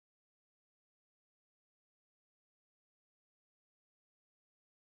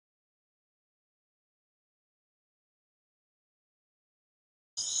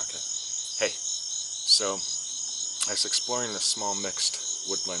So I was exploring the small mixed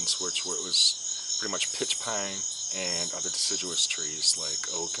woodlands, which was pretty much pitch pine and other deciduous trees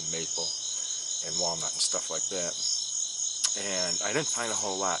like oak and maple and walnut and stuff like that. And I didn't find a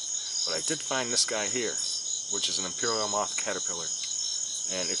whole lot, but I did find this guy here, which is an Imperial Moth caterpillar.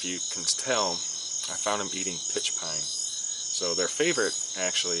 And if you can tell, I found him eating pitch pine. So their favorite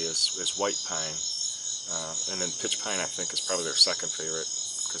actually is white pine, and then pitch pine I think is probably their second favorite,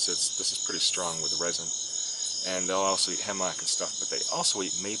 because this is pretty strong with resin. And they'll also eat hemlock and stuff, but they also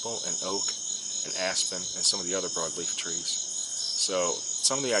eat maple and oak and aspen and some of the other broadleaf trees. So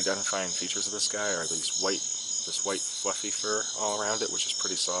some of the identifying features of this guy are this white fluffy fur all around it, which is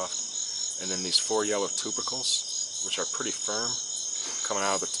pretty soft, and then these 4 yellow tubercles, which are pretty firm, coming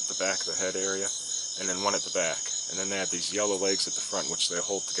out of the back of the head area, and then one at the back. And then they have these yellow legs at the front, which they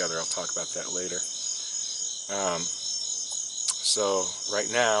hold together. I'll talk about that later. So right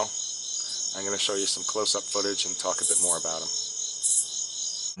now, I'm going to show you some close-up footage and talk a bit more about him.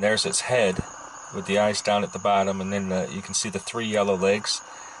 There's its head with the eyes down at the bottom, and then you can see the 3 yellow legs.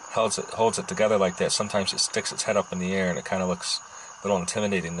 Holds it together like that. Sometimes it sticks its head up in the air, and it kind of looks a little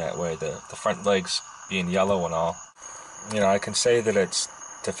intimidating that way, the front legs being yellow and all. You know, I can say that its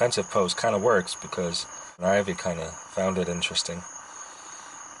defensive pose kind of works because Ivy kind of found it interesting.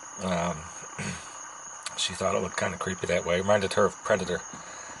 She thought it looked kind of creepy that way. Reminded her of Predator,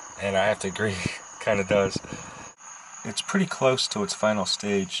 and I have to agree, kind of does. It's pretty close to its final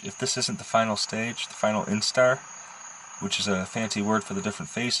stage. If this isn't the final stage, the final instar, which is a fancy word for the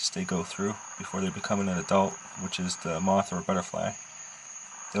different phases they go through before they become an adult, which is the moth or a butterfly.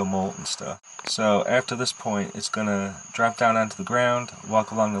 They'll molt and stuff. So after this point, it's going to drop down onto the ground,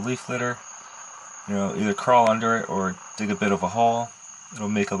 walk along the leaf litter, you know, either crawl under it or dig a bit of a hole. It'll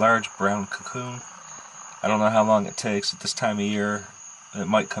make a large brown cocoon. I don't know how long it takes. At this time of year, it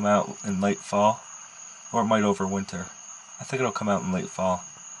might come out in late fall, or it might overwinter. I think it'll come out in late fall.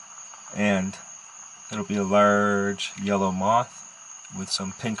 And it'll be a large yellow moth with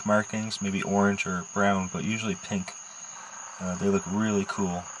some pink markings, maybe orange or brown, but usually pink. They look really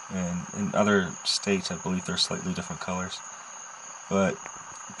cool, and in other states I believe they're slightly different colors. But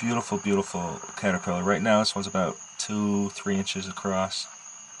beautiful, beautiful caterpillar. Right now this one's about 2-3 inches across,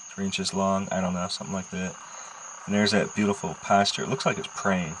 3 inches long, I don't know, something like that. And there's that beautiful posture. It looks like it's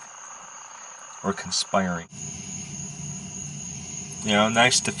praying or conspiring. You know,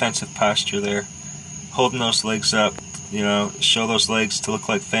 nice defensive posture there. Holding those legs up, you know, show those legs to look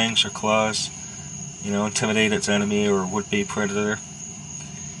like fangs or claws. You know, intimidate its enemy or would-be predator.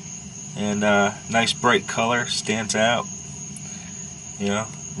 And nice bright color, stands out. You know,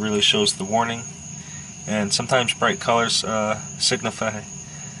 really shows the warning. And sometimes bright colors signify,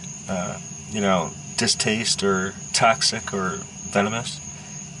 you know, distaste or toxic or venomous.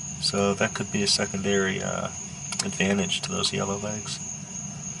 So that could be a secondary advantage to those yellow legs.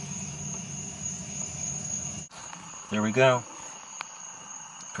 There we go.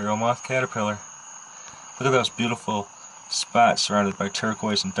 Imperial Moth caterpillar. Look at those beautiful spots surrounded by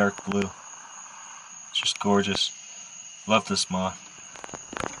turquoise and dark blue. It's just gorgeous. Love this moth.